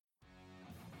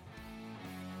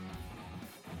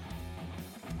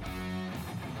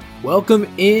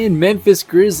Welcome in, Memphis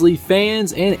Grizzlies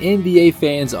fans and NBA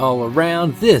fans all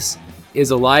around. This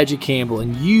is Elijah Campbell,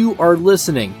 and you are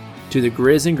listening to the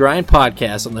Grizz and Grind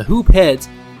podcast on the Hoop Heads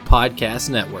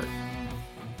Podcast Network.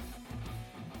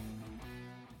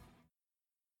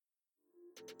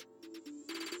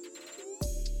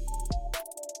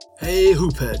 Hey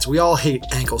Hoopheads, we all hate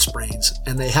ankle sprains,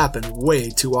 and they happen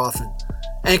way too often.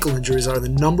 Ankle injuries are the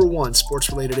number one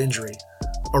sports-related injury.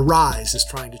 Arise is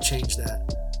trying to change that.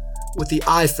 With the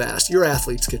iFast, your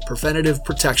athletes get preventative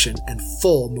protection and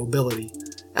full mobility.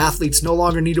 Athletes no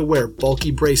longer need to wear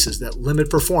bulky braces that limit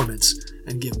performance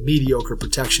and give mediocre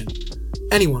protection.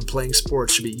 Anyone playing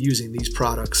sports should be using these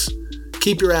products.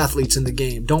 Keep your athletes in the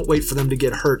game. Don't wait for them to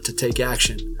get hurt to take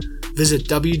action. Visit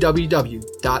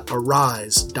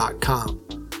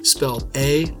www.arise.com, spelled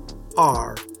A-R-Y-S-E,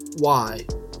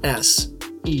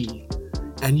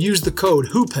 and use the code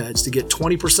HOOPHEADS to get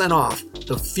 20% off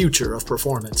the future of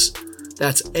performance.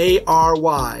 That's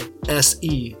ARYSE.com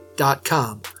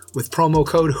with promo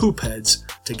code HOOPHEADS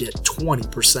to get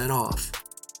 20% off.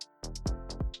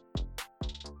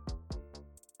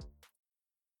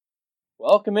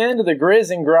 Welcome into the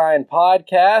Grizz and Grind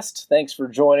podcast. Thanks for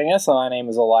joining us. My name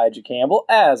is Elijah Campbell.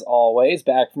 As always,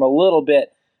 back from a little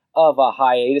bit of a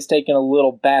hiatus, taking a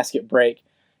little basket break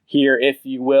here, if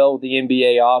you will, the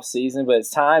NBA offseason. But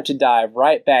it's time to dive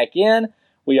right back in.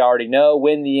 We already know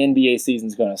when the NBA season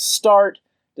is going to start,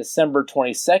 December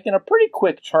 22nd. A pretty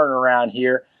quick turnaround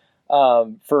here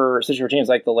for teams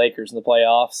like the Lakers in the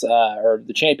playoffs, or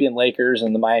the champion Lakers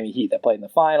and the Miami Heat that played in the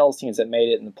finals, teams that made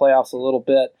it in the playoffs a little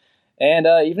bit. And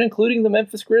even including the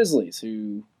Memphis Grizzlies,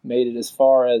 who made it as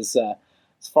far as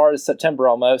September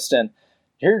almost. And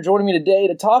here joining me today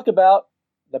to talk about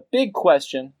the big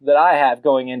question that I have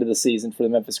going into the season for the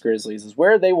Memphis Grizzlies is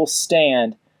where they will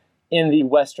stand in the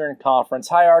Western Conference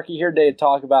hierarchy. Here today to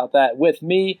talk about that with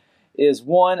me is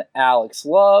one Alex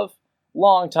Love,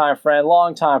 longtime friend,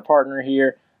 longtime partner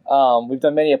here. We've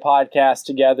done many a podcast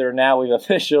together. Now we've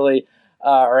officially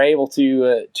are able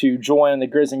to join the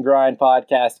Grizz and Grind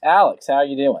podcast. Alex, how are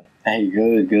you doing? Hey,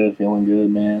 good, feeling good,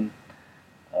 man.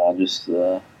 Just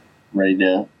ready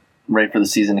for the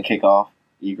season to kick off.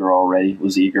 Eager already.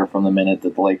 Was eager from the minute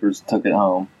that the Lakers took it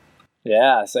home.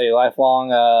 Yeah, say lifelong.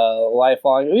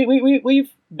 We've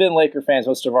been Laker fans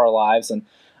most of our lives, and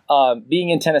being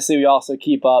in Tennessee, we also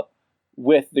keep up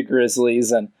with the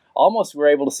Grizzlies, and almost were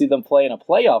able to see them play in a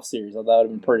playoff series. I thought it would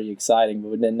have been pretty exciting, but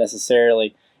we didn't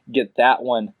necessarily get that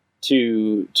one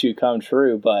to come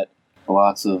true. But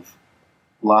lots of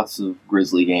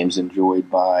Grizzly games enjoyed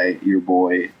by your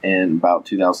boy in about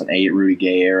 2008 Rudy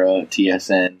Gay era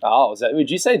TSN. Oh,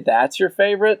 would you say that's your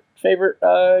favorite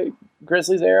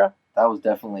Grizzlies era? That was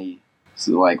definitely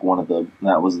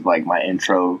that was like my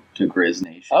intro to Grizz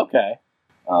Nation. Okay.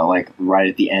 Like right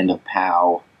at the end of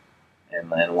POW,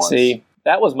 and then once. See,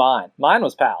 that was mine. Mine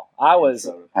was Powell. POW was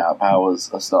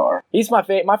a star. He's my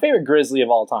favorite Grizzly of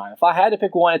all time. If I had to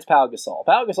pick one, it's Pau Gasol.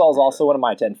 Pau Gasol is also one of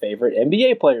my 10 favorite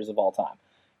NBA players of all time.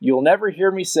 You'll never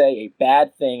hear me say a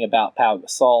bad thing about Pau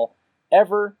Gasol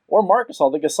ever, or Marc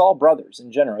Gasol, the Gasol brothers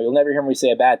in general. You'll never hear me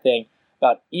say a bad thing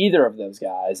about either of those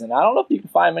guys. And I don't know if you can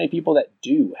find many people that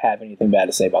do have anything bad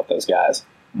to say about those guys.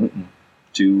 Mm-mm.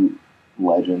 Two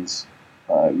legends.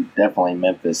 Definitely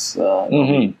Memphis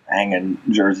hanging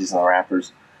jerseys on the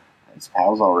Raptors. It's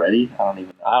Powell's already? I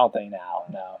don't think now.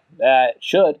 No. That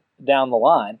should down the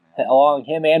line, along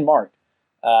him and Mark.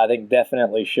 I think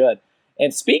definitely should.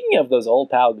 And speaking of those old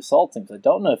Pau Gasol teams, I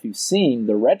don't know if you've seen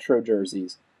the retro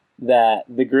jerseys that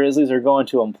the Grizzlies are going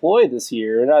to employ this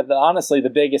year. And honestly,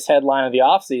 the biggest headline of the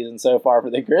offseason so far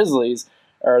for the Grizzlies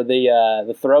are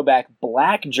the throwback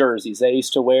black jerseys they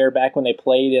used to wear back when they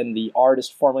played in the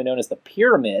artist formerly known as the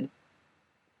Pyramid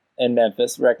in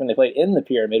Memphis, back when they played in the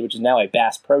Pyramid, which is now a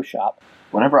Bass Pro Shop.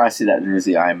 Whenever I see that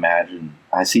jersey, I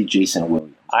see Jason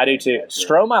Williams. I do too.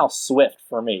 Stromile Swift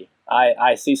for me.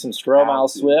 I see some Stromile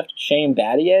Swift, Shane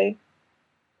Battier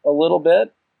a little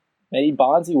bit. Maybe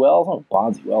Bonzi Wells. Oh,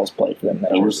 Bonzi Wells played for them.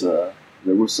 There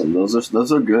were some.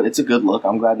 Those are good. It's a good look.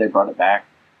 I'm glad they brought it back.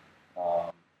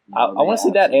 I want to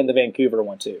see that and the Vancouver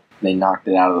one too. They knocked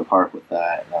it out of the park with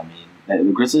that. I mean,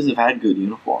 the Grizzlies have had good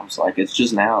uniforms. Like, it's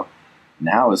just now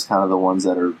is kind of the ones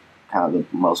that are kind of the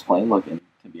most plain looking,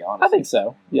 to be honest. I think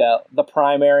so. Yeah, the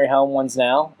primary home ones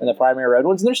now and the primary road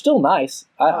ones, and they're still nice.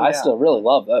 I still really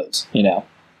love those. Yeah,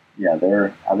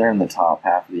 they're in the top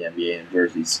half of the NBA in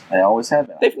jerseys. They always have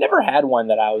been. They've never had one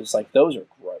that I was like, those are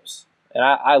gross. And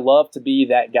I love to be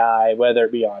that guy, whether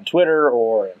it be on Twitter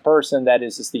or in person, that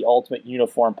is just the ultimate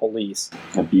uniform police.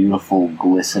 The beautiful,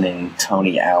 glistening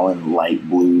Tony Allen light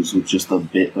blues with just a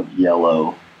bit of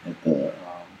yellow at the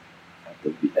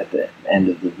the end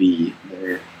of the V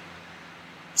there.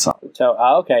 So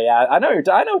okay, yeah, I know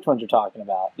which ones you're talking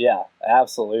about. Yeah,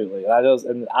 absolutely.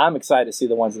 And I'm excited to see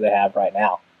the ones that they have right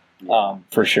now. Yeah.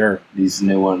 For sure. These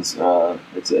new ones,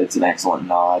 it's an excellent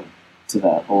nod to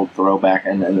that old throwback,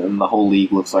 and the whole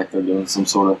league looks like they're doing some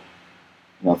sort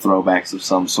of throwbacks of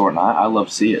some sort, and I love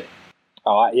to see it.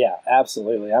 Oh, yeah,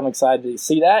 absolutely. I'm excited to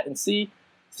see that and see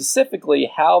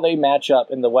specifically how they match up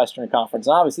in the Western Conference.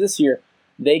 And obviously, this year,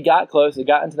 they got close. They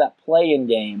got into that play-in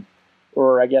game,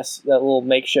 or I guess that little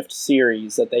makeshift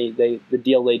series that the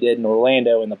deal they did in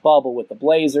Orlando in the bubble with the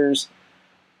Blazers.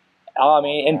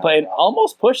 And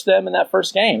almost pushed them in that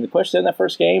first game. They pushed them in that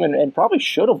first game and probably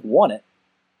should have won it,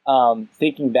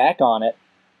 thinking back on it.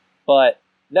 But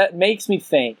that makes me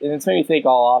think, and it's made me think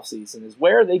all offseason, is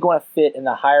where are they going to fit in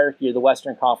the hierarchy of the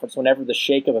Western Conference whenever the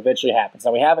shakeup eventually happens?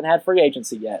 Now, we haven't had free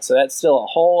agency yet, so that's still a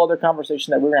whole other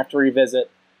conversation that we're going to have to revisit.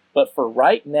 But for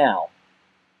right now,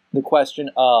 the question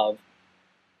of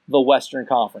the Western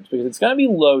Conference, because it's going to be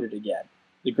loaded again.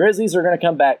 The Grizzlies are going to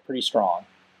come back pretty strong.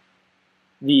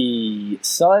 The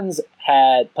Suns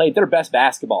had played their best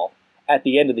basketball at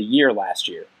the end of the year last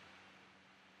year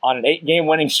on an 8-game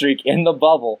winning streak in the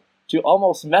bubble to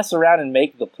almost mess around and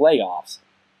make the playoffs.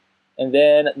 And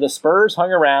then the Spurs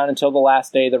hung around until the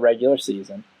last day of the regular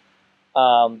season.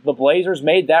 The Blazers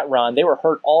made that run. They were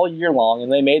hurt all year long,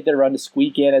 and they made their run to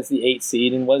squeak in as the 8th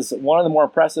seed and was one of the more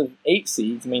impressive 8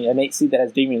 seeds. I mean, an 8 seed that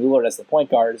has Damian Lillard as the point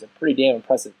guard is a pretty damn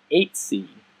impressive 8 seed.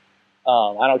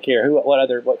 I don't care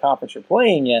what conference you're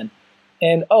playing in.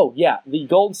 And, the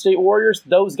Golden State Warriors,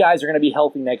 those guys are going to be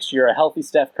healthy next year. A healthy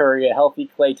Steph Curry, a healthy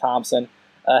Klay Thompson,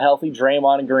 a healthy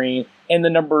Draymond Green, and the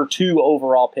number 2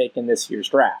 overall pick in this year's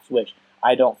draft, which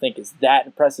I don't think is that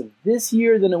impressive this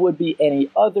year than it would be any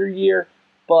other year,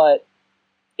 but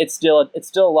it's still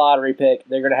a lottery pick.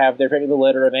 They're picking the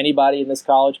litter of anybody in this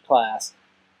college class.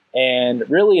 And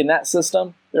really in that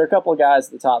system, there are a couple of guys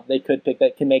at the top they could pick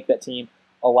that can make that team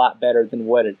a lot better than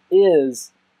what it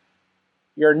is.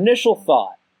 Your initial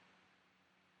thought,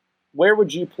 where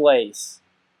would you place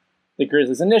the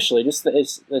Grizzlies initially? Just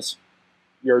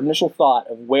your initial thought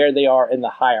of where they are in the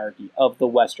hierarchy of the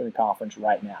Western Conference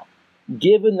right now.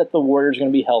 Given that the Warriors are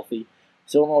going to be healthy,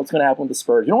 still don't know what's going to happen with the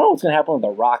Spurs. You don't know what's going to happen with the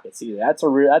Rockets either. That's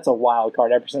a wild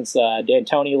card ever since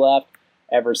D'Antoni left,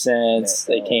 ever since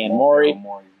they canned Morey.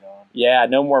 Yeah,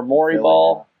 no more Morey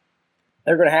ball.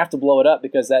 They're going to have to blow it up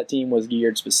because that team was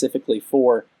geared specifically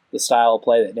for the style of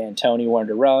play that D'Antoni wanted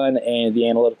to run and the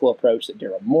analytical approach that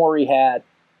Daryl Morey had.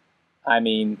 I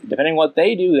mean, depending on what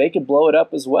they do, they could blow it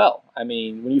up as well. I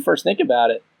mean, when you first think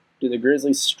about it, do the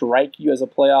Grizzlies strike you as a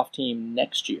playoff team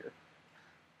next year?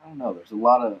 I don't know. There's a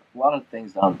lot of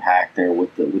things to unpack there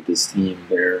with this team.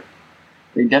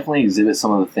 They definitely exhibit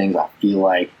some of the things I feel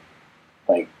like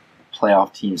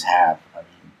playoff teams have. I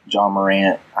mean, John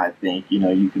Morant, I think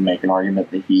you can make an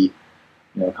argument that he,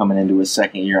 coming into his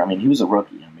second year. I mean, he was a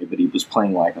rookie, but he was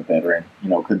playing like a veteran.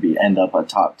 Could end up a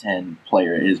top 10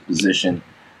 player at his position.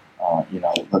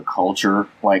 The culture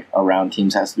around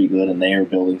teams has to be good, and they are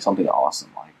building something awesome.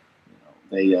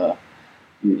 Even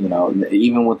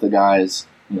with the guys.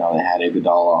 They had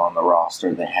Iguodala on the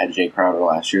roster. They had Jay Crowder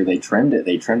last year. They trimmed it,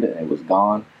 and it was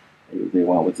gone. They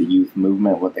went with the youth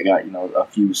movement. What they got, a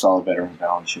few solid veterans,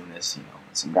 Valanciunas,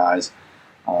 some guys.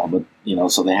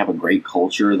 So they have a great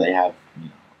culture. They have,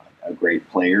 a great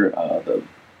player.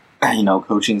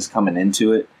 Coaching's coming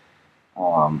into it.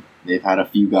 They've had a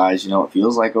few guys, it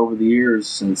feels like over the years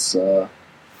since Dave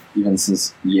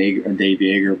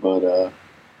Yeager, but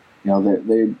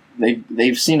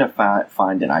they've seen to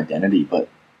find an identity, but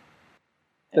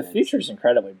the future is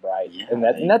incredibly bright, yeah,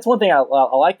 and that's one thing I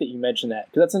like that you mentioned that,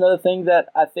 because that's another thing that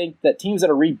I think that teams that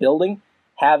are rebuilding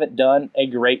haven't done a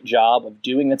great job of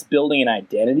doing. That's building an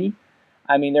identity.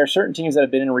 I mean, there are certain teams that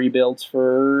have been in rebuilds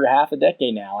for half a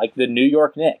decade now, like the New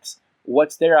York Knicks.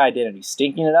 What's their identity?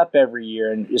 Stinking it up every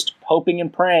year and just hoping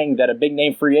and praying that a big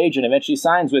name free agent eventually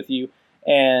signs with you,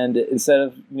 and instead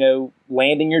of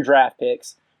landing your draft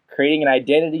picks, creating an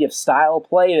identity of style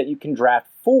play that you can draft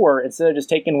for instead of just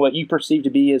taking what you perceive to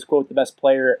be as, quote, the best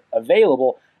player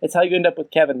available. It's how you end up with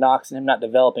Kevin Knox and him not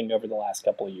developing over the last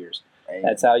couple of years. Right.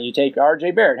 That's how you take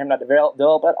R.J. Barrett, him not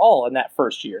develop at all in that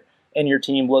first year. And your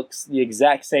team looks the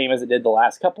exact same as it did the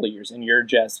last couple of years, and you're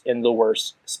just in the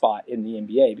worst spot in the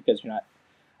NBA because you're not,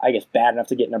 I guess, bad enough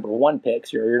to get number 1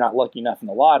 picks, or you're not lucky enough in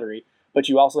the lottery, but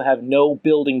you also have no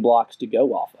building blocks to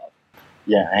go off of.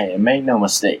 Yeah, hey, make no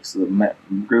mistakes. The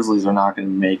Grizzlies are not going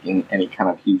to be making any kind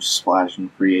of huge splash in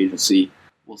free agency.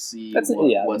 We'll see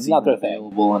what's not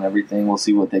available and everything. We'll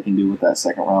see what they can do with that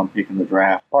second round pick in the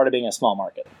draft. Part of being a small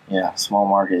market. Yeah, small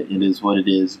market. It is what it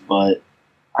is. But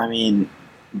I mean,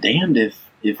 damned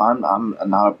if I'm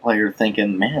not a player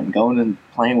thinking, man, going and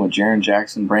playing with Jaren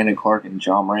Jackson, Brandon Clark, and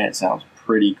John Morant sounds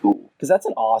pretty cool. Because that's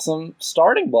an awesome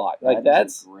starting block. Like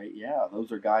that's great. Yeah,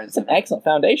 those are guys. It's an excellent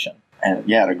foundation. And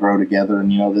yeah, to grow together.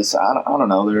 And this, I don't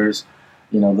know. There's,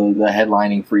 the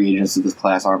headlining free agents of this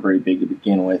class aren't very big to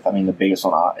begin with. I mean, the biggest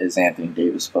one is Anthony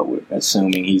Davis, but we're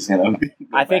assuming he's going to.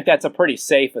 I think that's a pretty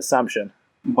safe assumption.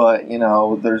 But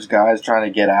there's guys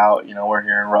trying to get out. We're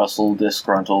hearing Russell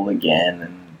disgruntled again,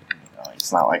 and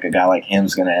it's not like a guy like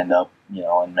him's going to end up,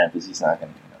 in Memphis. He's not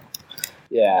going to.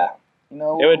 Yeah.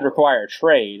 It would require a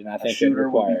trade, and I think it would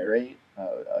require. Great.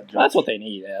 That's what they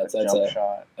need. Yeah, that's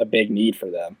a big need for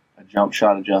them. A jump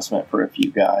shot adjustment for a few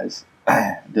guys.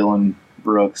 Dylan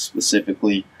Brooks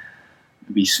specifically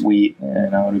would be sweet,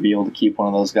 to be able to keep one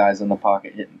of those guys in the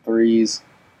pocket hitting threes.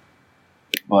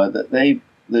 But the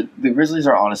Grizzlies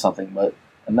are onto something. But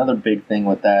another big thing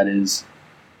with that is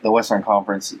the Western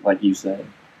Conference, like you said.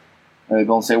 The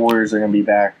Golden State Warriors are going to be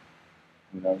back.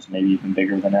 Who knows? Maybe even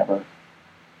bigger than ever.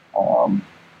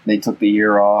 They took the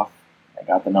year off. They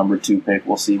got the number 2 pick.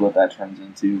 We'll see what that turns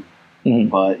into. Mm-hmm.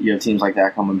 But you have teams like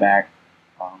that coming back.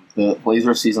 The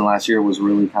Blazers season last year was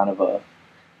really kind of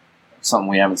something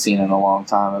we haven't seen in a long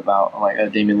time about like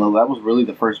Damian Lillard. That was really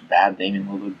the first bad Damian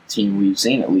Lillard team we've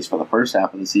seen, at least for the first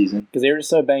half of the season. Because they were just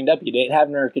so banged up. You didn't have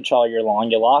Nurkic all year long.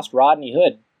 You lost Rodney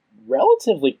Hood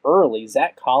relatively early.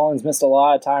 Zach Collins missed a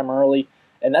lot of time early.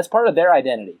 And that's part of their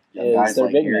identity. Guys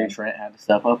like Gary Trent had to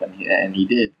step up, and he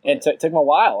did. And it took him a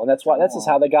while, and that's just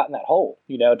how they got in that hole.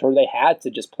 To where they had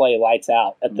to just play lights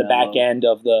out at the back end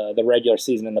of the regular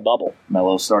season in the bubble.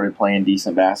 Melo started playing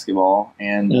decent basketball,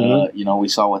 and we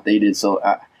saw what they did. So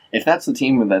if that's the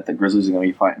team that the Grizzlies are going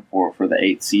to be fighting for the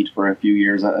 8th seed for a few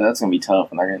years, that's going to be tough,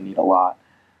 and they're going to need a lot.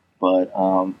 But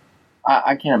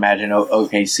I can't imagine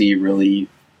OKC really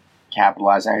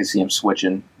capitalizing. I can see them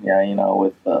switching.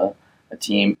 With a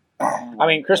team. I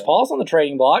mean, Chris Paul's on the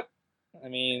trading block. I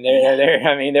mean,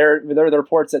 there are the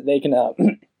reports that they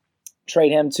can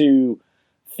trade him to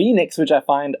Phoenix, which I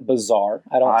find bizarre.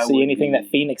 I don't see anything that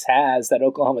Phoenix has that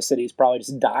Oklahoma City is probably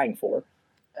just dying for.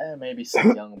 Maybe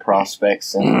some young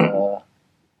prospects and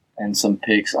some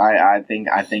picks. I think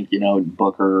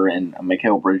Booker and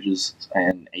Mikal Bridges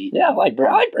and Ayton. Yeah, I like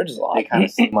Bridges a lot. They kind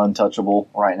of seem untouchable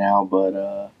right now,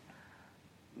 but.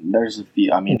 There's a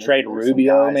few. I mean, trade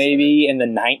Rubio maybe in the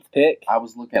 9th pick.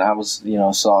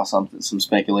 Saw some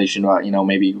speculation about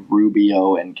maybe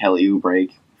Rubio and Kelly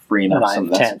Oubre freeing up some.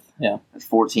 10th, yeah. That's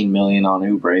 $14 million on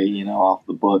Oubre, off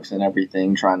the books and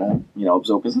everything, trying to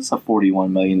absorb, because it's a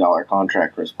 $41 million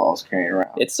contract Chris Paul's carrying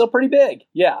around. It's still pretty big,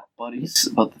 yeah. But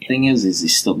the thing is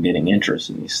he's still getting interest,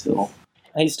 and he's still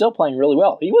playing really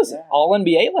well. He was All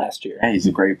NBA last year. Yeah, he's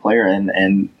a great player, and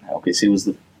OKC was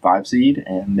the 5 seed,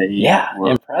 and they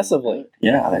were impressively.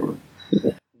 Yeah, they were.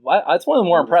 That's one of the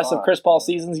more impressive Chris Paul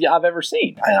seasons I've ever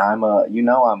seen. And I'm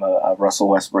a Russell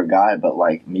Westbrook guy, but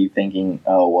like me thinking,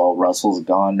 oh well, Russell's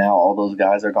gone now. All those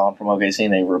guys are gone from OKC,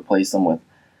 and they replaced them with,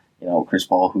 Chris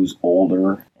Paul, who's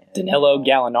older. Danilo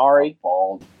Gallinari,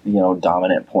 bald,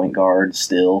 dominant point guard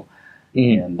still,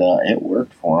 and it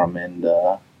worked for him. And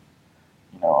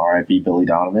R.I.P. Billy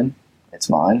Donovan. It's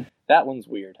fine. That one's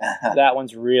weird. That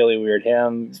one's really weird.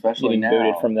 Him especially getting now,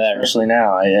 booted from there. Especially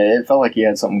now. It felt like he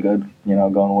had something good,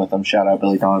 going with him. Shout out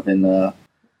Billy Donovan.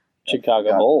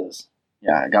 Chicago Bulls.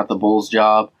 Got the Bulls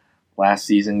job. Last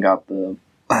season got the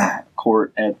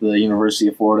court at the University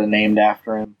of Florida named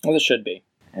after him. Well, it should be.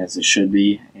 As it should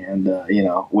be. And,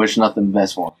 wish nothing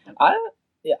best for him. I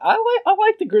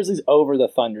like the Grizzlies over the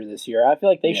Thunder this year. I feel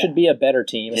like they should be a better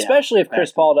team, especially if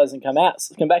Chris Paul doesn't come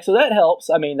back. So that helps.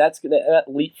 I mean, that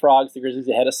leapfrogs the Grizzlies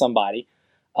ahead of somebody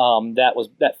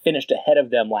that finished ahead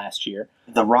of them last year.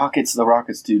 The Rockets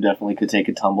too definitely could take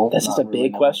a tumble. That's just a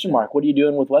big question mark. What are you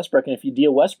doing with Westbrook? And if you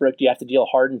deal Westbrook, do you have to deal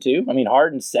Harden too? I mean,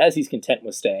 Harden says he's content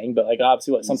with staying, but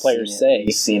obviously what some players say.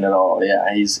 He's seen it all.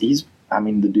 Yeah, he's. I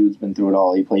mean, the dude's been through it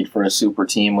all. He played for a super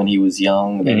team when he was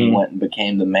young. Then he went and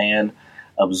became the man.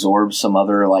 Absorbed some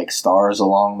other stars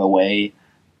along the way.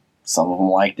 Some of them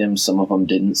liked him, some of them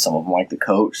didn't. Some of them liked the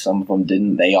coach, some of them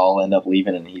didn't. They all end up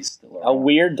leaving, and he's still around. A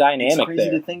weird dynamic. It's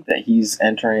crazy to think that his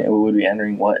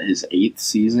 8th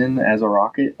season as a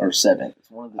Rocket, or 7th. It's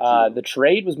one of the two. The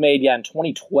trade was made in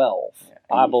 2012,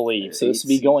 I believe. So this would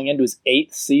be going into his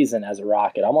 8th season as a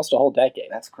Rocket, almost a whole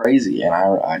decade. That's crazy,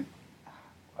 and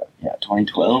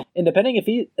 2012. And depending if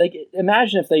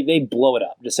imagine if they blow it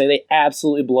up. Just say they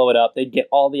absolutely blow it up. They'd get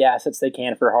all the assets they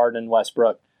can for Harden and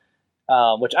Westbrook,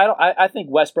 which I think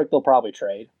Westbrook they'll probably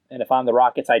trade. And if I'm the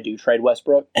Rockets, I do trade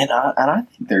Westbrook. And I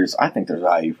think there's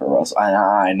value for Russ.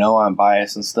 I know I'm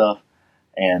biased and stuff,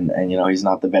 and he's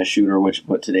not the best shooter,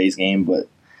 but today's game, but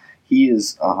he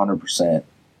is 100%,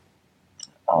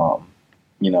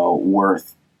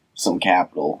 worth some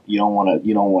capital. You don't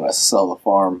want to sell the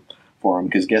farm for him,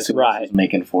 because guess who else is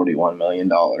making $41 million?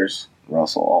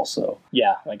 Russell also.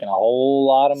 Yeah, making a whole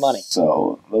lot of money.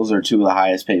 So those are two of the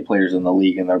highest paid players in the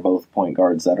league, and they're both point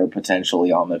guards that are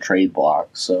potentially on the trade block.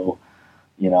 So,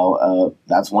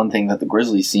 that's one thing that the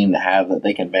Grizzlies seem to have that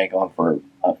they can bank on for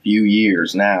a few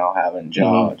years now, having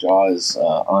Ja. Mm-hmm. Ja is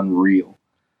unreal.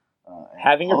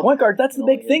 Having your point guard, that's the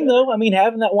big thing, though. I mean,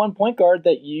 having that one point guard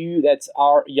that's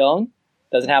young,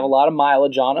 doesn't have a lot of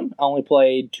mileage on him, only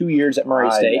played 2 years at Murray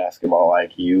State. Basketball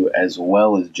IQ, as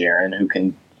well as Jaren, who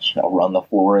can run the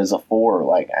floor as a 4.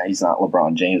 Like, he's not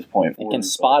LeBron James point forward. He can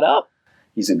spot up.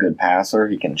 He's a good passer.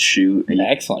 He can shoot. An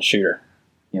excellent shooter.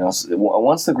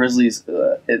 Once the Grizzlies,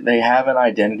 they have an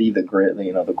identity, the grit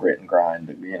and grind.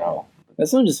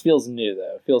 This one just feels new,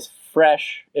 though. It feels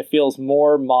fresh. It feels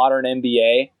more modern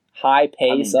NBA. High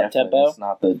pace, up tempo. It's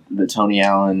not the Tony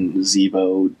Allen,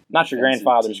 Zebo. Not your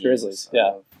grandfather's Grizzlies.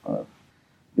 Yeah,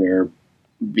 they're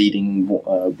beating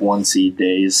 1 seed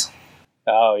days.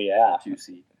 Oh yeah, 2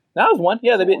 seed. That was one.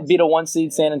 Yeah, they beat a 1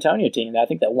 seed San Antonio team. I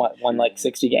think that won like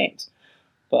 60 games.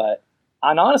 But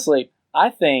honestly, I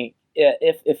think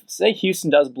if say Houston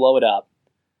does blow it up,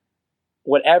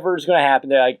 whatever's going to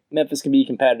happen, Memphis can be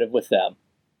competitive with them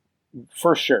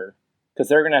for sure. Because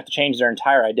they're going to have to change their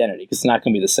entire identity, because it's not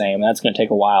going to be the same. And that's going to take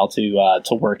a while to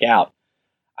work out.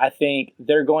 I think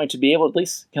they're going to be able to at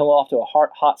least come off to a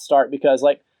hot start, because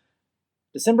like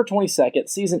December 22nd,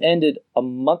 season ended a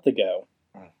month ago.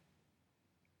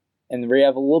 And we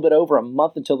have a little bit over a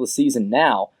month until the season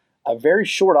now. A very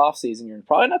short offseason. You're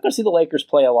probably not going to see the Lakers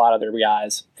play a lot of their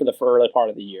guys for the early part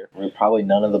of the year. Probably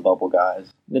none of the bubble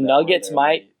guys. The Nuggets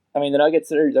might. I mean, the Nuggets,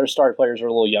 their star players are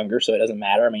a little younger, so it doesn't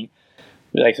matter. I mean,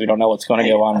 we don't know what's going to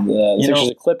go on with the Sixers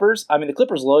and Clippers. I mean, the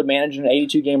Clippers load managed an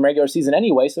 82-game regular season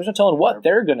anyway, so there's no telling what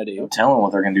they're going to do. No telling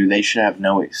what they're going to do. They should have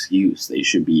no excuse. They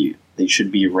should be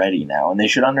ready now, and they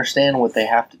should understand what they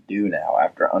have to do now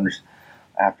after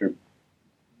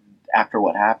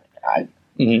what happened.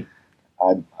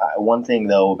 One thing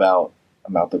though about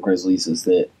the Grizzlies is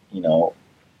that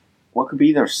what could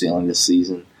be their ceiling this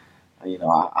season.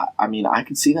 I mean, I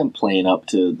could see them playing up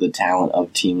to the talent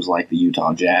of teams like the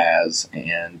Utah Jazz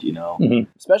and,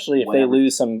 especially if they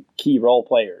lose some key role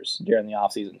players during the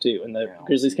offseason, too. And the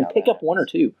Grizzlies can pick up one or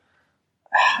two.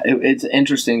 It's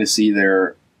interesting to see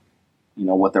their,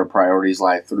 what their priorities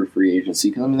lie through free agency.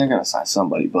 Because, I mean, they're going to sign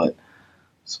somebody, but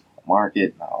small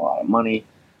market, not a lot of money.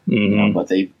 But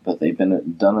they've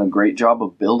done a great job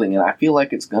of building, and I feel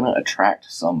like it's going to attract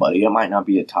somebody. It might not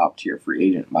be a top tier free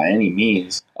agent by any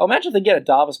means. Oh, imagine if they get a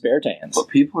Davis Bertans. But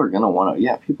people are going to want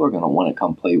to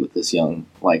come play with this young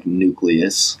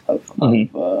nucleus of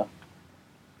a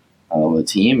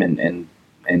team, and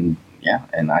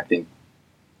I think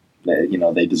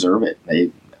that, they deserve it.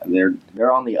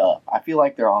 They're on the up. I feel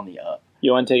like they're on the up.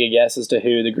 You want to take a guess as to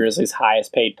who the Grizzlies'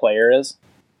 highest paid player is?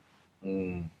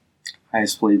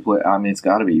 Highest paid player. I mean, it's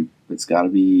got to be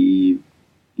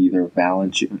either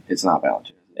Valanciunas. It's not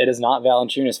Valanciunas. It is not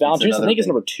Valanciunas. Valanciunas, I think, is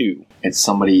number 2. It's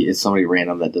somebody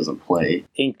random that doesn't play. I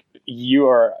think you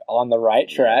are on the right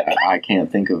track. I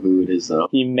can't think of who it is, though.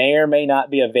 He may or may not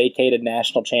be a vacated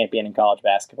national champion in college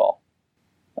basketball.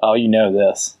 Oh, you know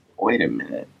this. Wait a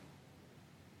minute.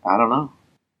 I don't know.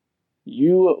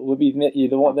 You would be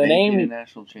the name.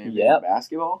 National champion in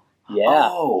basketball? Yeah.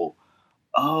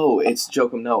 Oh, it's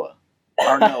Joakim Noah.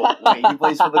 Or no, wait, he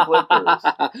plays for the Clippers.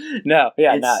 No,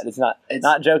 it's not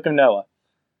Joakim Noah.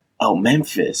 Oh,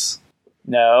 Memphis.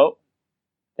 No,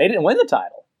 they didn't win the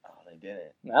title. Oh, they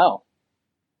didn't. No,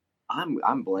 I'm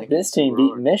blanking. This team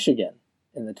beat Michigan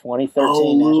in the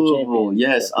 2013 national championship.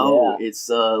 Yes. Oh, yeah. It's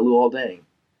Luol Deng.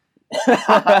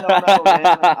 I don't know, man.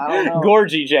 I don't know.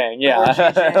 Gorgie Jang, yeah.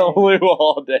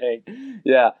 Luol Deng.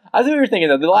 Yeah. I think we were thinking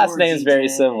that the last name is very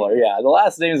similar. Yeah, the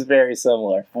last name is very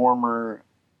similar. Former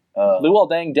Luol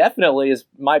Deng definitely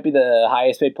might be the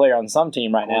highest paid player on some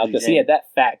team right now, because he had that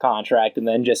fat contract and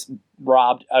then just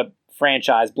robbed a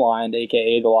franchise blind,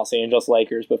 a.k.a. the Los Angeles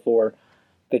Lakers, before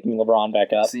picking LeBron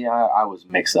back up. See, I was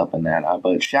mixed up in that.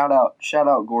 But shout out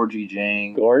Gorgie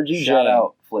Jang. Shout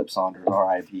out Flip Saunders,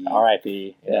 R.I.P.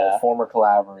 R.I.P. Yeah. Former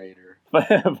collaborator.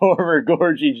 Former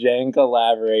Gorgie Jang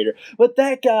collaborator. But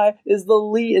that guy is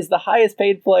the highest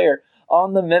paid player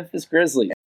on the Memphis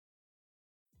Grizzlies.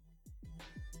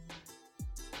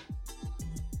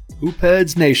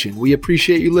 Hoopheads Nation, we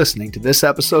appreciate you listening to this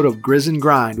episode of Grizz and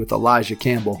Grind with Elijah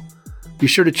Campbell. Be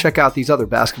sure to check out these other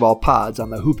basketball pods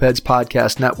on the Hoopheads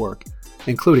Podcast Network,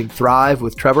 including Thrive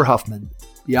with Trevor Huffman,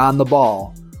 Beyond the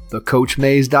Ball, the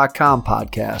CoachMaze.com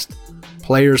podcast,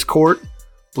 Players Court,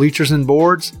 Bleachers and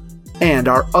Boards, and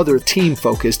our other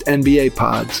team-focused NBA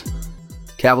pods.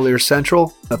 Cavaliers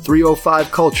Central, a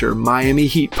 305 Culture Miami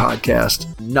Heat podcast,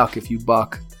 Nuck If You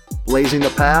Buck, Blazing the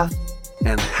Path,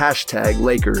 and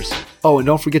 #Lakers. Oh, and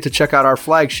don't forget to check out our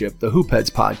flagship, the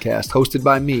Hoopheads podcast, hosted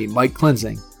by me, Mike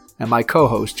Klinzing, and my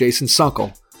co-host, Jason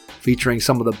Sunkel, featuring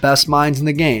some of the best minds in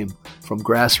the game, from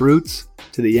grassroots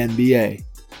to the NBA.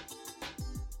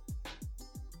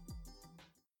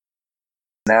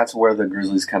 That's where the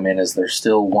Grizzlies come in, is they're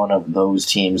still one of those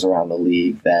teams around the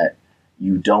league that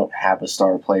you don't have a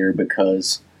star player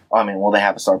because, they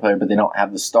have a star player, but they don't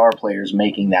have the star players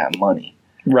making that money.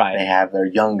 Right. They have their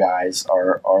young guys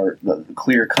are the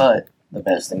clear cut, the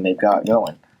best thing they've got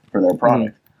going for their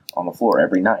product on the floor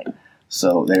every night.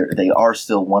 So they are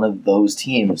still one of those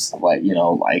teams, I'm trying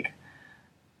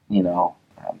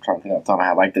to think off the top of my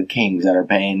head, like the Kings that are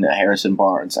paying Harrison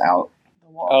Barnes out.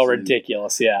 Oh,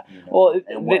 ridiculous! Yeah. Well,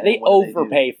 they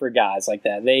overpay for guys like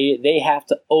that. They have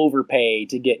to overpay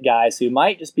to get guys who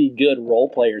might just be good role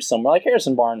players somewhere. Like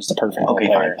Harrison Barnes is the perfect role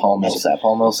player. Fine. Paul Millsap.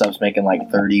 Paul Millsap's making like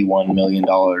 $31 million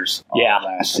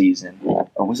last season.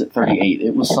 Or was it 38?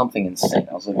 It was something insane.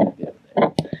 I was looking at the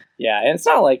other day. Yeah, and it's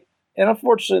not like, and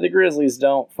unfortunately the Grizzlies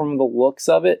don't, from the looks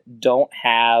of it, don't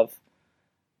have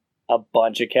a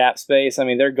bunch of cap space. I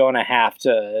mean, they're going to have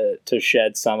to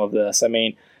shed some of this. I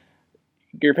mean,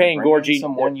 you're paying Gorgie.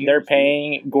 They're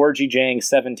paying Gorgie Jang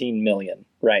 $17 million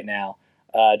right now.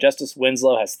 Justice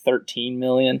Winslow has $13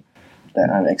 million.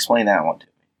 Explain that one to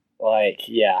me.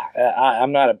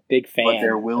 I'm not a big fan. But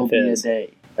there will be a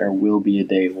day. There will be a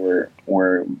day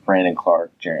where Brandon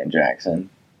Clark, Jaren Jackson,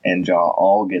 and Ja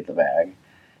all get the bag,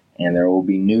 and there will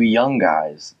be new young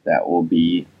guys that will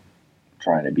be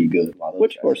trying to be good.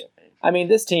 Which, of course,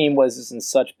 this team was just in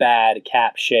such bad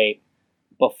cap shape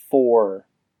before.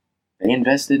 They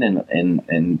invested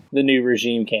in the new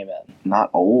regime came in. Not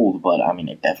old, but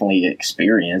definitely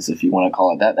experienced, if you want to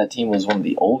call it that. That team was one of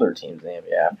the older teams in the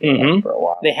NBA for a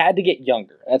while. They had to get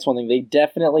younger. That's one thing. They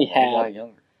definitely had.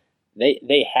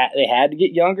 They had to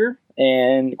get younger,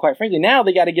 and quite frankly, now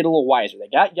they got to get a little wiser. They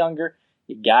got younger.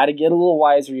 You got to get a little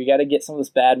wiser. You got to get some of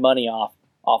this bad money off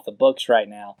the books right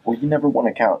now. Well, you never want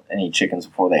to count any chickens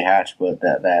before they hatch, but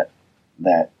that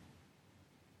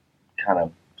kind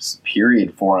of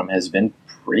period for them has been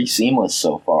pretty seamless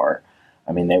so far.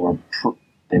 They were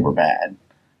bad,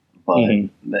 but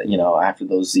after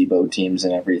those Zebo teams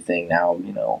and everything,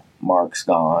 now Mark's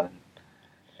gone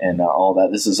and all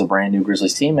that. This is a brand new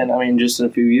Grizzlies team, and just in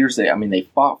a few years they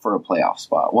fought for a playoff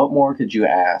spot. What more could you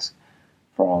ask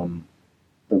from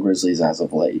the Grizzlies as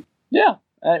of late? Yeah,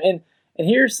 and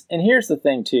here's the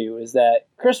thing too, is that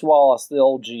Chris Wallace, the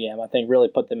old GM, I think really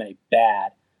put them in a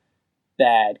bad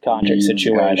contract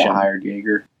situation. Hired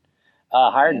Jaeger.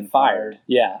 Hired and fired.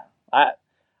 Yeah. I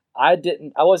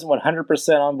wasn't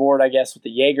 100% on board, I guess, with the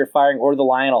Jaeger firing or the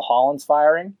Lionel Hollins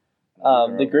firing.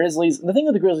 The Grizzlies, the thing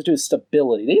with the Grizzlies too is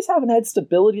stability. They just haven't had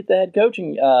stability at the head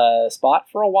coaching spot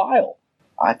for a while.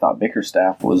 I thought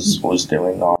Bickerstaff was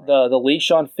doing all right. The leash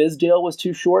on Fizdale was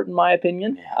too short, in my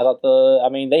opinion. Yeah. I thought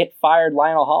they had fired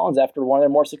Lionel Hollins after one of their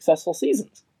more successful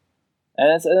seasons, and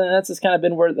that's just kind of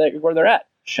been where they're at.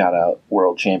 Shout out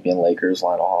world champion Lakers,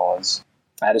 Lionel Hollins.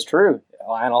 That is true.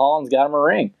 Lionel Hollins got him a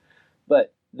ring.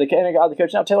 But the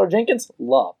coach now, Taylor Jenkins,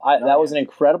 that was an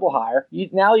incredible hire.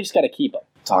 Now you just got to keep him.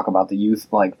 Talk about the youth,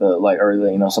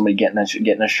 somebody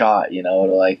getting a shot,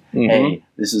 hey,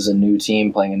 this is a new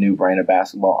team playing a new brand of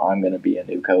basketball. I'm going to be a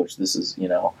new coach. This is,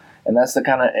 and that's the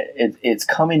kind of it's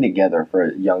coming together for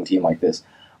a young team like this.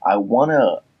 I want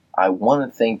to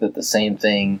think that the same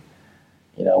thing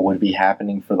would be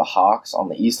happening for the Hawks on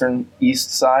the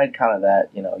east side, kind of that,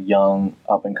 young,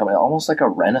 up and coming, almost like a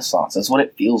renaissance. That's what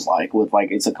it feels like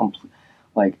it's a complete,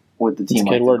 with the team.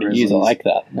 It's a good word to use. I like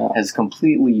that. No. Has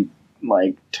completely,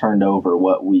 turned over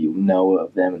what we know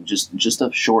of them just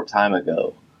a short time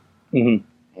ago. Mm-hmm.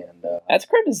 And that's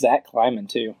credit to Zach Kleiman,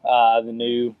 too, the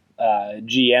new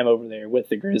GM over there with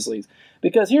the Grizzlies.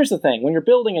 Because here's the thing. When you're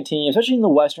building a team, especially in the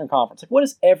Western Conference, what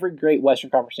does every great Western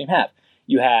Conference team have?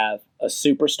 You have a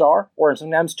superstar, or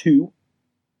sometimes two.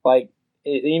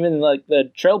 Even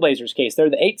the Trailblazers case, they're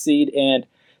the 8th seed, and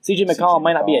CJ McCollum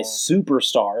might not be a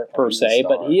superstar per se,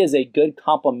 but he is a good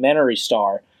complementary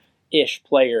star-ish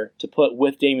player to put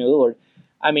with Damian Lillard.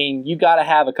 You got to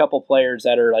have a couple players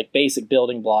that are basic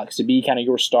building blocks to be kind of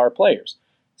your star players.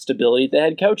 Stability at the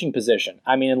head coaching position.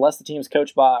 Unless the team's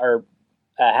coached by or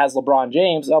has LeBron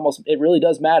James, it really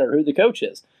does matter who the coach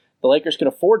is. The Lakers could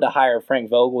afford to hire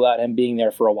Frank Vogel without him being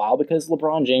there for a while because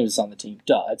LeBron James is on the team.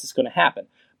 Duh, it's just going to happen.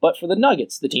 But for the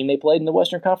Nuggets, the team they played in the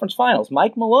Western Conference Finals,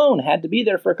 Mike Malone had to be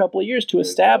there for a couple of years to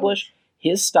establish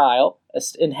his style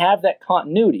and have that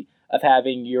continuity of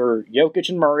having your Jokic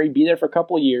and Murray be there for a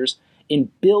couple of years and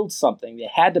build something. They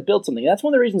had to build something. That's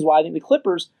one of the reasons why I think the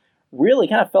Clippers really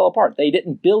kind of fell apart. They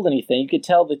didn't build anything. You could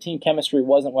tell the team chemistry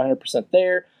wasn't 100%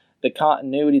 there. The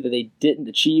continuity that they didn't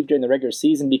achieve during the regular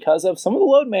season because of some of the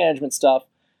load management stuff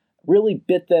really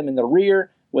bit them in the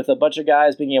rear with a bunch of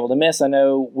guys being able to miss. I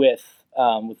know with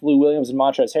Lou Williams and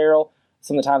Montrezl Harrell,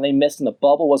 some of the time they missed in the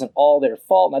bubble wasn't all their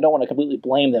fault, and I don't want to completely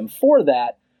blame them for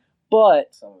that.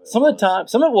 But some of the time,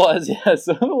 some it was, yeah,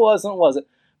 some it was, some it wasn't.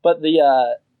 But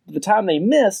the time they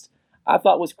missed, I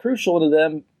thought was crucial to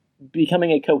them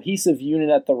becoming a cohesive unit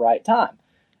at the right time.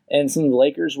 And some of the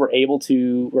Lakers were able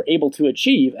to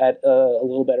achieve at a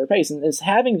little better pace. And it's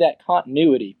having that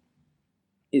continuity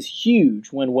is huge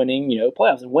when winning,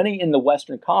 playoffs and winning in the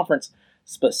Western Conference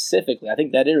specifically. I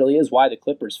think that it really is why the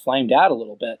Clippers flamed out a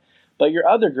little bit. But your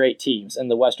other great teams in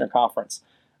the Western Conference,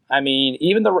 I mean,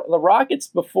 even the Rockets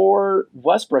before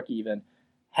Westbrook even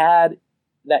had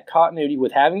that continuity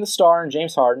with having the star in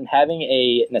James Harden, having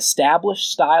an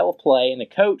established style of play, and a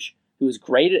coach who was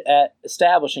great at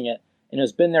establishing it and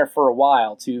has been there for a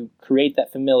while to create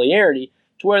that familiarity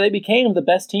to where they became the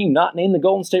best team not named the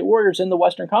Golden State Warriors in the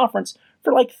Western Conference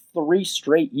for like 3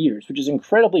 straight years, which is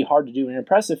incredibly hard to do, an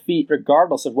impressive feat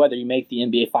regardless of whether you make the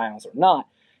NBA Finals or not.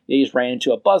 They just ran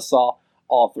into a buzzsaw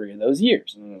all 3 of those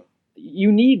years.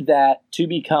 You need that to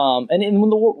become, and when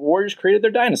the Warriors created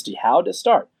their dynasty, how did it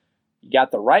start? You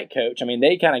got the right coach. I mean,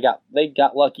 they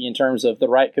got lucky in terms of the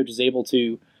right coach is able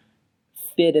to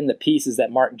fit in the pieces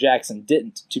that Mark Jackson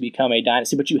didn't to become a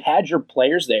dynasty. But you had your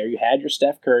players there. You had your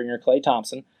Steph Curry and your Klay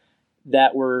Thompson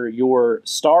that were your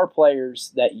star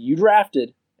players that you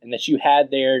drafted and that you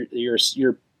had there,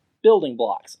 your building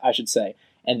blocks, I should say.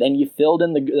 And then you filled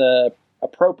in the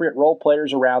appropriate role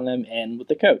players around them and with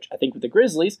the coach. I think with the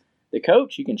Grizzlies, the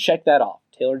coach, you can check that off.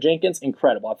 Taylor Jenkins,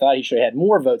 incredible. I thought he should have had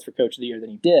more votes for Coach of the Year than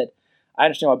he did. I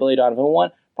understand why Billy Donovan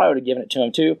won. Probably would have given it to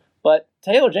him too. But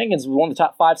Taylor Jenkins was one of the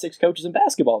top 5-6 coaches in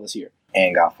basketball this year.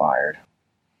 And got fired.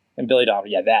 And Billy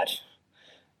Donovan, yeah, that.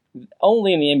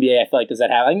 Only in the NBA, I feel like, does that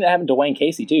happen. I think that happened to Wayne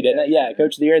Casey too, didn't it? Yeah,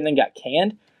 Coach of the Year and then got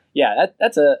canned. Yeah,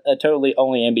 that's a totally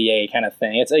only NBA kind of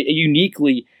thing. It's a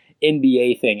uniquely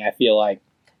NBA thing, I feel like.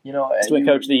 To win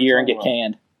Coach of the Year and get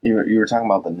canned. You were talking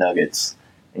about the Nuggets,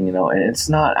 and and it's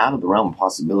not out of the realm of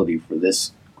possibility for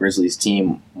this Grizzlies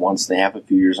team once they have a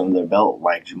few years under their belt,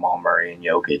 like Jamal Murray and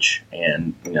Jokic,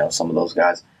 and some of those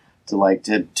guys,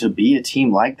 to be a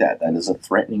team like that is a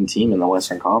threatening team in the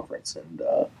Western Conference, and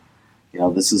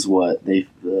this is what the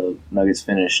Nuggets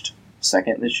finished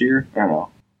second this year. I don't know.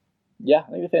 Yeah,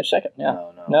 I think they finished second.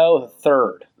 Yeah, no,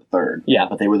 third. Third. Yeah,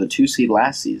 but they were the 2 seed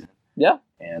last season. Yeah.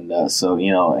 And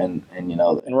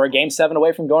and we're a Game 7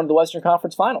 away from going to the Western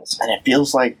Conference Finals. And it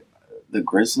feels like the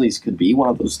Grizzlies could be one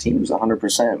of those teams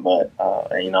 100%, but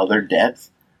their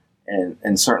depth and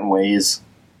in certain ways,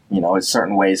 it's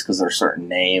certain ways because there's certain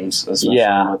names,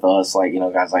 especially with us, like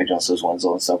guys like Justice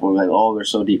Winslow and stuff. We're like, oh, they're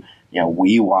so deep.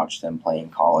 We watched them play in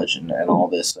college and all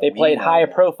this. They played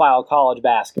high-profile college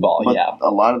basketball, but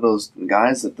a lot of those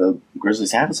guys that the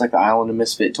Grizzlies have, it's like the island of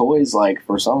misfit toys. Like,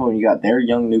 for some of them, you got their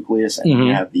young nucleus, and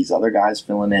you have these other guys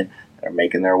filling in that are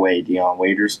making their way. Dion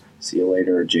Waiters, see you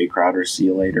later. Jay Crowder, see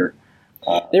you later.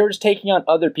 They were just taking on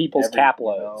other people's cap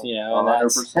loads,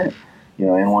 100%.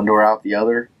 And one door out the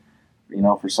other,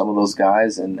 for some of those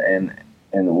guys. And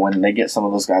when they get some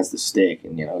of those guys to stick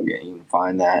and, you can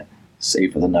find that, say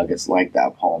for the Nuggets, like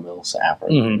that Paul Millsap, or,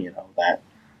 that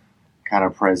kind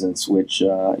of presence, which,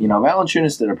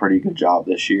 Valanciunas did a pretty good job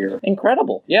this year.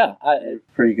 Incredible. Yeah.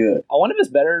 Pretty good. One of his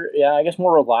better, I guess,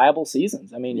 more reliable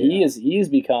seasons. I mean, he's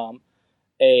become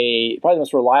probably the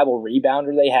most reliable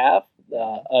rebounder they have,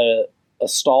 a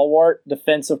stalwart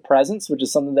defensive presence, which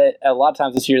is something that a lot of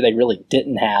times this year they really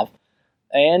didn't have,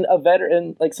 and a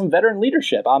veteran, like some veteran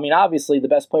leadership. I mean, obviously the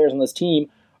best players on this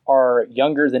team are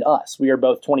younger than us. We are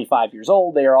both 25 years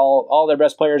old. They are all their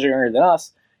best players are younger than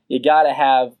us. You got to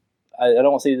have, I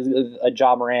don't want to say a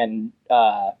Ja Morant,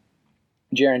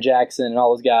 Jaren Jackson, and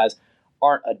all those guys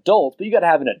aren't adults, but you got to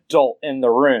have an adult in the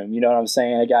room. You know what I'm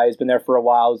saying? A guy who's been there for a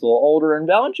while, who's a little older. And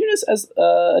Valanciunas, as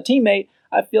a teammate,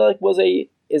 I feel like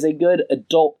is a good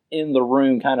adult in the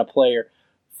room kind of player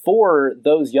for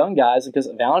those young guys, because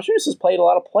Valanciunas has played a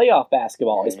lot of playoff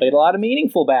basketball. He's played a lot of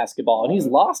meaningful basketball, and he's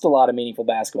lost a lot of meaningful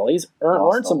basketball. He's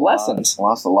learned some lessons.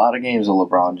 Lost a lot of games with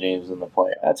LeBron James in the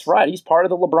playoffs. That's right. He's part of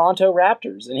the LeBronto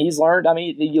Raptors, and he's learned,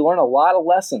 you learn a lot of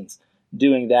lessons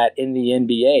doing that in the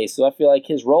NBA. So I feel like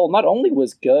his role not only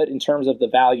was good in terms of the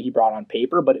value he brought on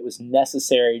paper, but it was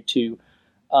necessary to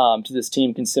to this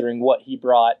team, considering what he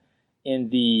brought in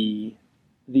the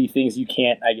things you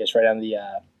can't, I guess, write on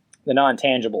the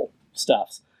non-tangible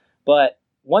stuffs. But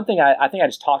one thing I think I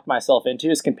just talked myself into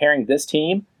is comparing this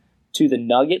team to the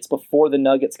Nuggets before the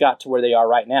Nuggets got to where they are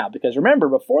right now. Because remember,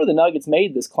 before the Nuggets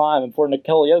made this climb and before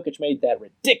Nikola Jokic made that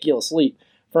ridiculous leap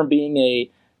from being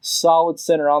a solid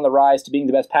center on the rise to being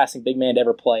the best passing big man to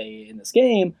ever play in this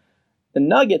game, the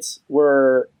Nuggets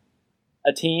were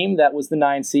a team that was the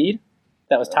 9 seed,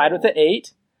 that was tied with the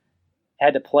 8,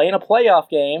 had to play in a playoff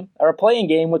game, or a playing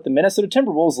game with the Minnesota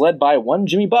Timberwolves led by one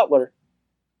Jimmy Butler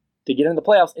to get into the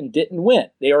playoffs and didn't win.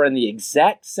 They are in the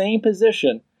exact same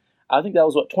position. I think that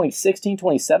was, 2016,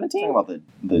 2017? Talking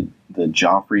about the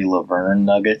Joffrey Laverne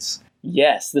Nuggets.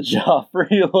 Yes, the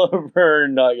Joffrey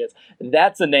Laverne Nuggets.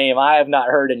 That's a name I have not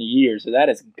heard in years, so that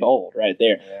is gold right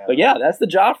there. Yeah. But yeah, that's the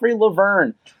Joffrey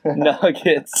Laverne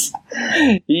Nuggets.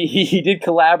 He did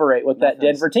collaborate with that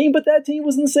Denver team, but that team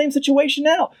was in the same situation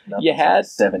now. You had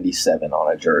 77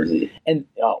 on a jersey. And,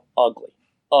 ugly.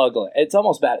 It's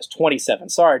almost bad as 27.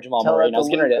 Sorry, Jamal Murray.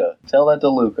 Tell that to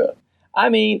Luka. I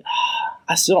mean,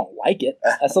 I still don't like it.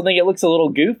 I still think it looks a little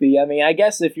goofy. I mean, I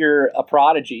guess if you're a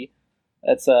prodigy,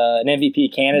 that's an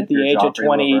MVP candidate at the age of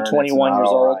 20, Laverne, 21 years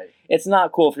old. Right. It's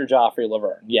not cool if you're Joffrey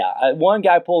Laverne. Yeah, one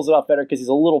guy pulls it off better because he's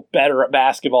a little better at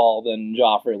basketball than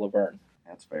Joffrey Laverne.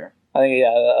 That's fair. I think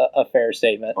a fair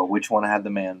statement. But which one had the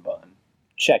man bun?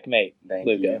 Checkmate, Thank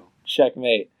Luka. you.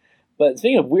 Checkmate. But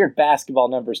speaking of weird basketball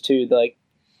numbers too,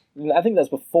 I think that's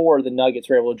before the Nuggets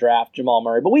were able to draft Jamal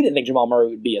Murray, but we didn't think Jamal Murray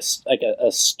would be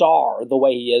a star the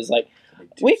way he is.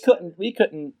 We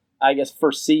couldn't, I guess,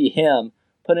 foresee him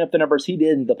putting up the numbers he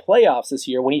did in the playoffs this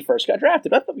year when he first got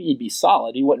drafted. I thought he'd be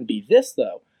solid. He wouldn't be this,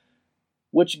 though,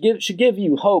 which should give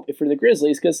you hope if you're the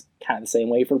Grizzlies, because kind of the same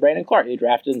way for Brandon Clark. They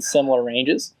drafted in similar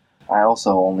ranges. I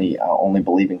also only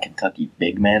believe in Kentucky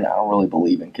big men. I don't really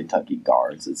believe in Kentucky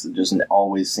guards. It's just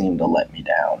always seemed to let me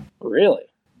down. Really?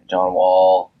 John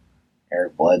Wall,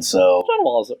 Eric Bledsoe. John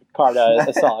Wall's carved out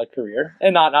a solid career,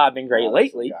 and not been great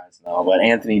lately. Guys, no, but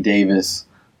Anthony Davis,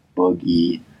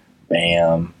 Boogie,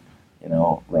 Bam,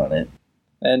 run it.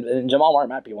 And Jamal Murray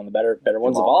might be one of the better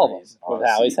ones of all of them with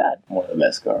how he's had. One of the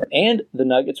best guards. And the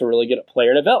Nuggets are really good at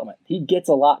player development. He gets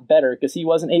a lot better because he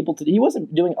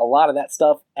wasn't doing a lot of that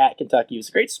stuff at Kentucky. He was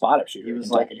a great spot-up shooter. He was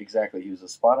he was a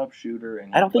spot-up shooter.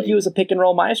 And I don't think he was a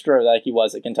pick-and-roll maestro like he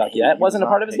was at Kentucky. That wasn't a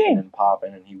part of his game. And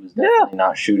popping, and he was definitely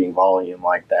not shooting volume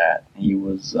like that. He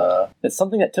was... It's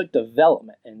something that took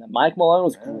development, and Mike Malone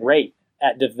was great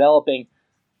at developing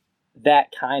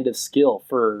that kind of skill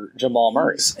for Jamal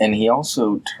Murray. And he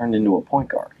also turned into a point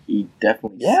guard. He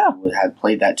definitely had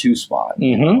played that 2 spot.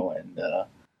 And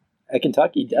at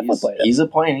Kentucky, definitely played it.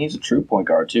 He's a true point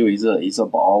guard too. He's a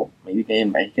ball. Maybe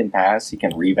he can pass. He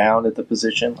can rebound at the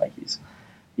position.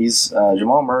 He's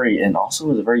Jamal Murray, and also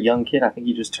was a very young kid. I think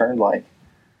he just turned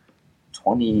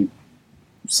 20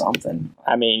 something.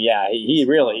 I mean, yeah, he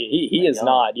is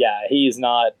not. Yeah, he is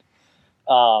not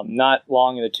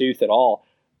long in the tooth at all.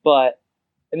 But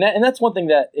and that's one thing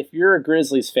that if you're a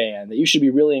Grizzlies fan that you should be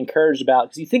really encouraged about,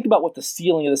 because you think about what the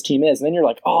ceiling of this team is, and then you're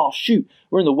like, oh shoot,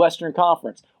 we're in the Western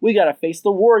Conference. We got to face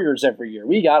the Warriors every year.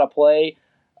 We got to play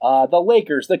the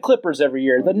Lakers, the Clippers every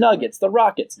year, the Nuggets, the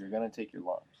Rockets. You're going to take your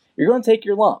lumps. You're going to take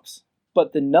your lumps.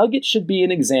 But the Nuggets should be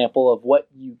an example of what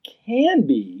you can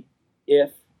be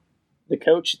if the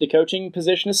coaching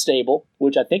position is stable,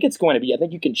 which I think it's going to be. I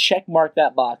think you can check mark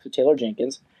that box with Taylor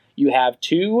Jenkins. You have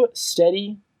 2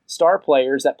 steady star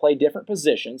players that play different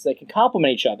positions. They can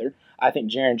complement each other. I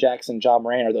think Jaren Jackson and John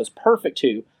Moran are those perfect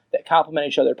 2 that complement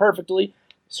each other perfectly.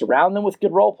 Surround them with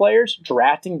good role players.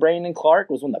 Drafting Brandon Clark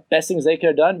was one of the best things they could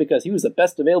have done because he was the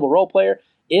best available role player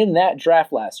in that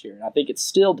draft last year. And I think it's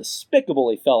still despicable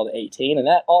he fell to 18. And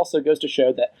that also goes to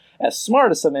show that as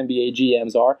smart as some NBA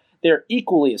GMs are, they're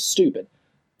equally as stupid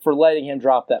for letting him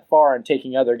drop that far and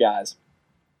taking other guys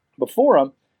before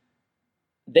him.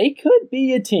 They could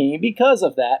be a team because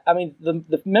of that. I mean,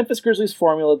 the Memphis Grizzlies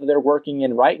formula that they're working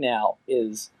in right now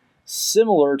is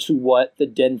similar to what the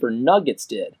Denver Nuggets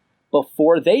did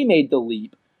before they made the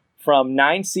leap from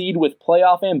 9 seed with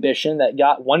playoff ambition that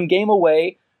got 1 game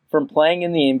away from playing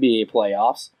in the NBA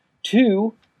playoffs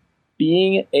to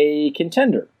being a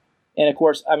contender. And of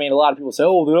course, I mean, a lot of people say,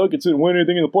 oh, the Nuggets didn't win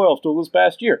anything in the playoffs till this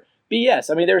past year.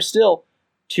 BS. I mean, there's still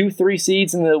 2-3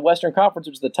 seeds in the Western Conference,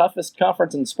 which is the toughest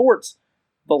conference in sports,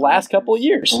 the last couple of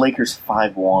years. The Lakers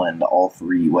 5-1 to all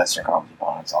 3 Western Conference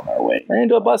opponents on their way. Ran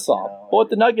into a buzzsaw. But what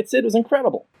the Nuggets did was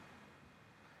incredible.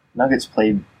 Nuggets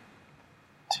played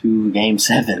 2 Game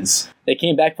 7s. They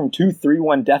came back from 2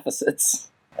 3-1 deficits.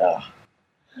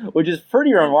 which is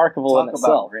pretty remarkable in itself. Talk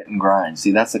about grit and grind.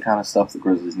 See, that's the kind of stuff the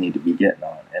Grizzlies need to be getting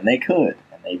on, and they could,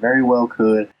 and they very well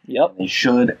could. Yep, they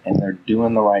should, and they're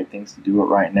doing the right things to do it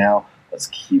right now. Let's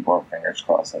keep our fingers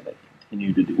crossed that they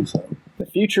continue to do so. The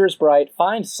future is bright.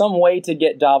 Find some way to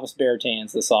get Davis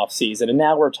Bertans this offseason, and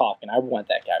now we're talking. I want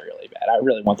that guy really bad. I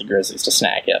really want the Grizzlies to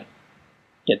snag him.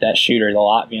 Get that shooter, the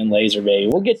Latvian laser baby.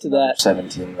 We'll get to that.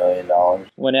 $17 million.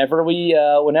 Whenever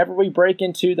we break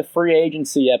into the free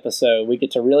agency episode, we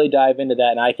get to really dive into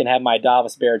that, and I can have my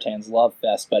Davis Bertans love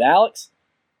fest. But Alex,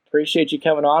 appreciate you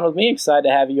coming on with me. Excited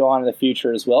to have you on in the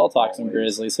future as well. Talk some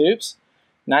Grizzlies hoops.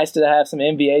 Nice to have some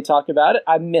NBA talk about it.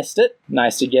 I missed it.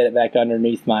 Nice to get it back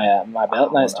underneath my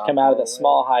belt. Nice to come out of that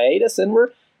small hiatus, and we're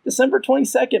December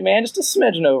 22nd, man. Just a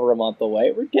smidgen over a month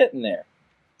away. We're getting there.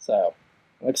 So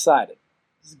I'm excited.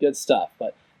 This is good stuff.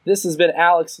 But this has been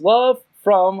Alex Love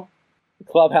from the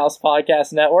Clubhouse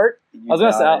Podcast Network. I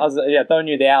was throwing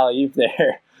you the alley-oop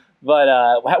there.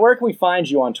 But where can we find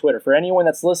you on Twitter? For anyone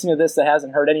that's listening to this that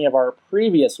hasn't heard any of our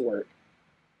previous work,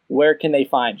 where can they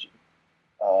find you?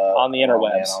 On the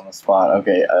interwebs. On the spot.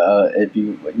 Okay. If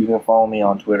you can follow me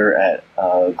on Twitter at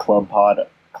clubpod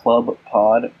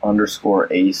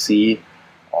 _AC.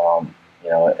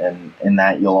 And in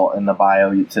the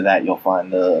bio to that you'll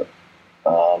find the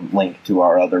link to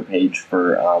our other page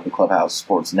for the Clubhouse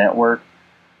Sports Network.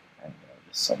 And,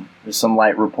 just some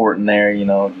light reporting there.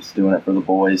 Just doing it for the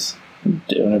boys.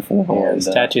 Doing it for the boys.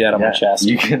 Tattoo that on my chest.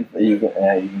 You can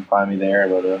find me there.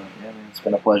 But it's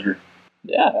been a pleasure.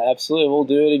 Yeah, absolutely. We'll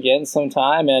do it again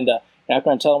sometime. And you're not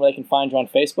going to tell them they can find you on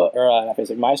Facebook or not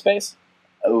Facebook, MySpace.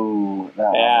 Oh,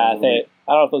 I don't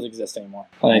know if those exist anymore.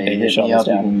 Hit me up.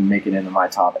 You can make it into my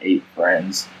top 8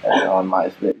 friends on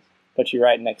MySpace. Put you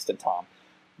right next to Tom.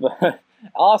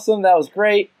 Awesome. That was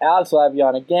great. Alex, we'll have you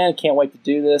on again. Can't wait to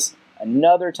do this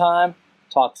another time.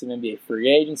 Talk some NBA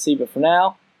free agency. But for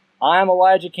now, I'm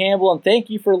Elijah Campbell, and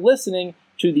thank you for listening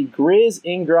to the Grizz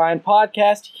and Grind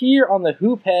podcast here on the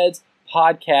Hoopheads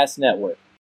Podcast Network.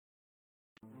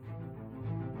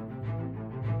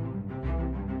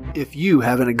 If you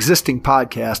have an existing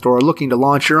podcast or are looking to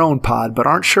launch your own pod but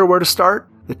aren't sure where to start,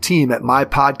 the team at My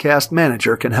Podcast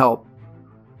Manager can help.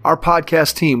 Our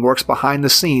podcast team works behind the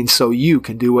scenes so you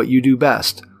can do what you do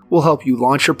best. We'll help you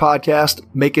launch your podcast,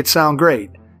 make it sound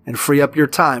great, and free up your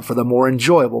time for the more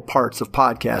enjoyable parts of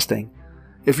podcasting.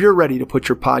 If you're ready to put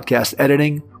your podcast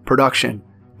editing, production,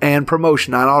 and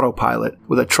promotion on autopilot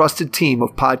with a trusted team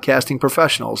of podcasting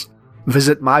professionals,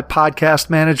 visit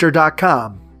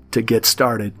mypodcastmanager.com to get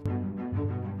started.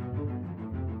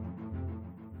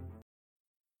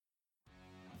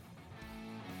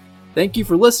 Thank you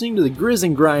for listening to the Grizz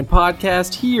and Grind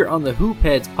podcast here on the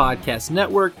Hoopheads Podcast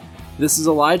Network. This is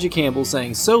Elijah Campbell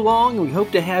saying so long, and we hope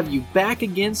to have you back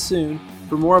again soon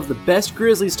for more of the best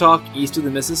Grizzlies talk east of the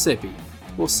Mississippi.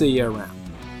 We'll see you around.